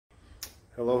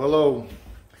Hello, hello.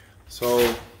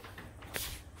 So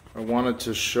I wanted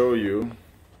to show you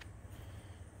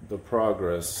the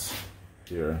progress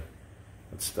here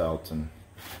at Stoughton.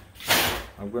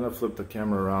 I'm gonna flip the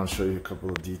camera around, show you a couple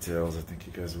of details. I think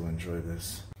you guys will enjoy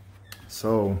this.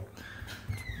 So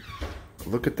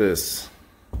look at this.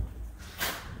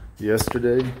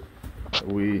 Yesterday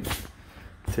we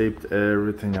taped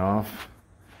everything off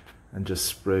and just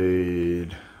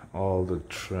sprayed all the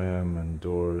trim and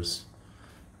doors.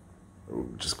 We're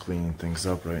just cleaning things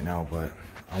up right now, but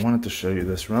I wanted to show you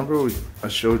this. Remember I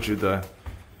showed you the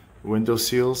window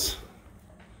seals?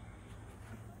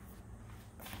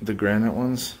 The granite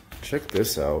ones? Check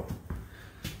this out.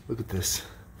 Look at this.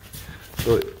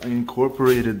 So I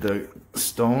incorporated the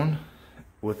stone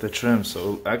with the trim,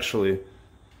 so actually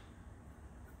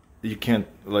you can't,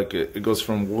 like, it goes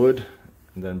from wood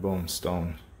and then boom,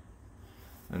 stone,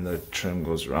 and the trim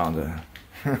goes around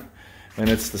it. And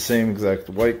it's the same exact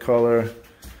white color,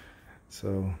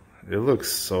 so it looks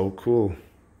so cool.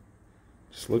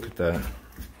 Just look at that.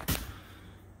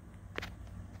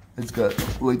 It's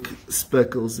got like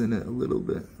speckles in it a little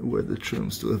bit where the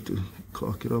trim still have to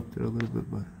caulk it up there a little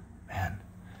bit, but man,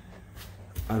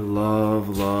 I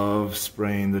love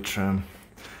spraying the trim.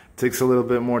 It takes a little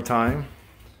bit more time,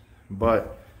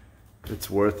 but it's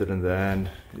worth it in the end.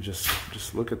 You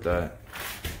just look at that.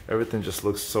 Everything just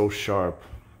looks so sharp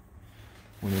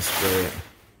when you spray it.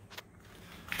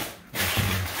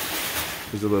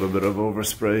 There's a little bit of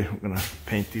overspray. I'm gonna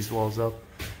paint these walls up.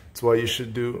 That's why you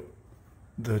should do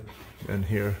the in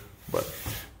here, but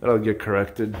that'll get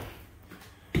corrected.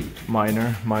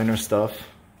 Minor stuff.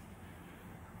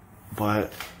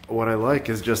 But what I like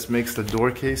is just makes the door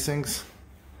casings.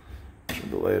 Turn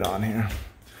the light on here.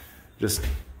 Just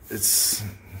it's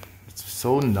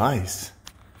so nice.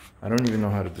 I don't even know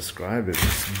how to describe it.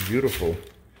 It's beautiful.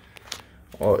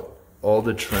 All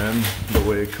the trim, the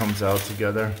way it comes out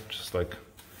together, just like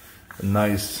a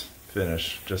nice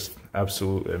finish. Just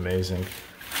absolutely amazing.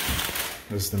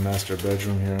 This is the master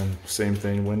bedroom here. Same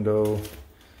thing, window.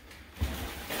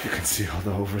 You can see all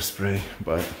the overspray,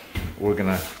 but we're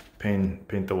gonna paint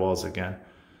the walls again.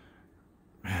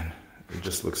 Man, it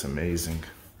just looks amazing.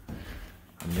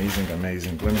 Amazing.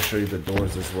 Let me show you the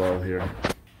doors as well here.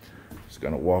 Just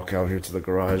gonna walk out here to the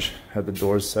garage. Had the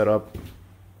doors set up.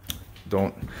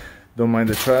 Don't mind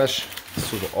the trash.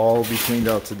 This will all be cleaned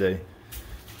out today.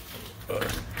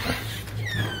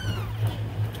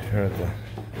 Here at the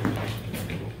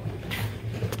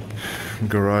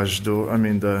garage door,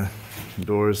 the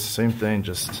doors, same thing.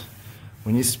 Just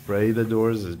when you spray the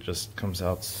doors, it just comes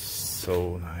out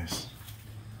so nice.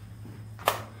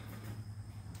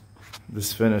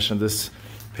 This finish and this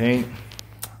paint,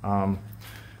 I'm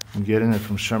getting it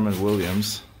from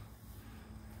Sherwin-Williams.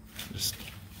 Just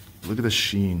look at the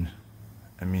sheen.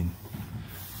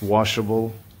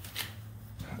 Washable.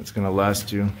 It's gonna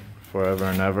last you forever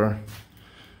and ever.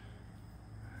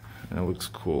 And it looks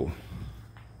cool.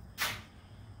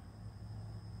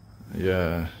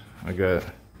 Yeah, I got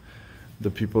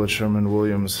the people at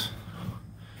Sherwin-Williams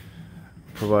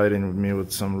providing me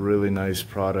with some really nice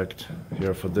product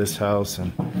here for this house,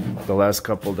 and the last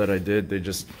couple that I did,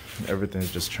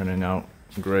 everything's just turning out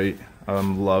great.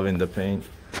 I'm loving the paint.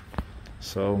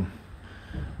 So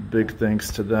big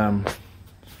thanks to them.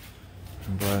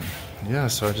 But yeah,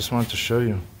 so I just wanted to show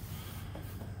you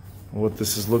what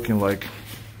this is looking like.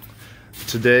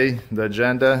 Today, the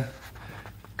agenda,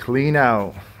 clean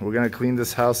out. We're gonna clean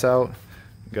this house out.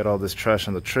 Got all this trash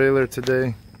on the trailer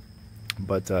today,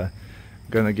 but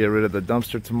gonna get rid of the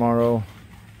dumpster tomorrow.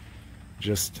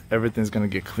 Just everything's gonna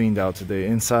get cleaned out today,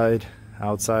 inside,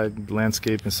 outside,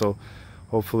 landscaping. So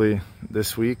hopefully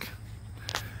this week,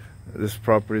 this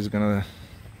property is gonna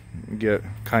get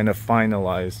kind of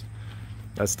finalized.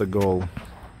 That's the goal.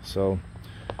 So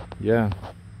yeah,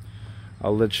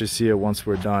 I'll let you see it once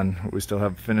we're done. We still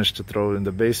have finished to throw in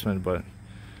the basement, but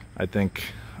I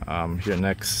think here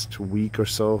next week or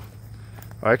so,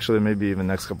 or actually maybe even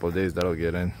next couple of days, that'll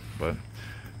get in. But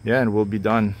yeah, and we'll be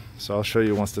done. So I'll show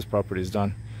you once this property is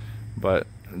done. But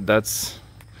that's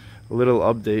a little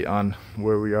update on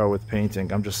where we are with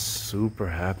painting. I'm just super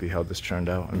happy how this turned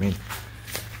out.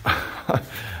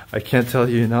 I can't tell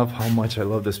you enough how much I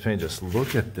love this paint. Just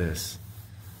look at this.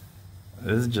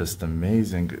 This is just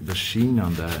amazing. The sheen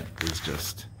on that is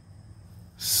just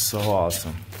so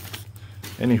awesome.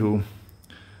 Anywho,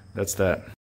 that's that.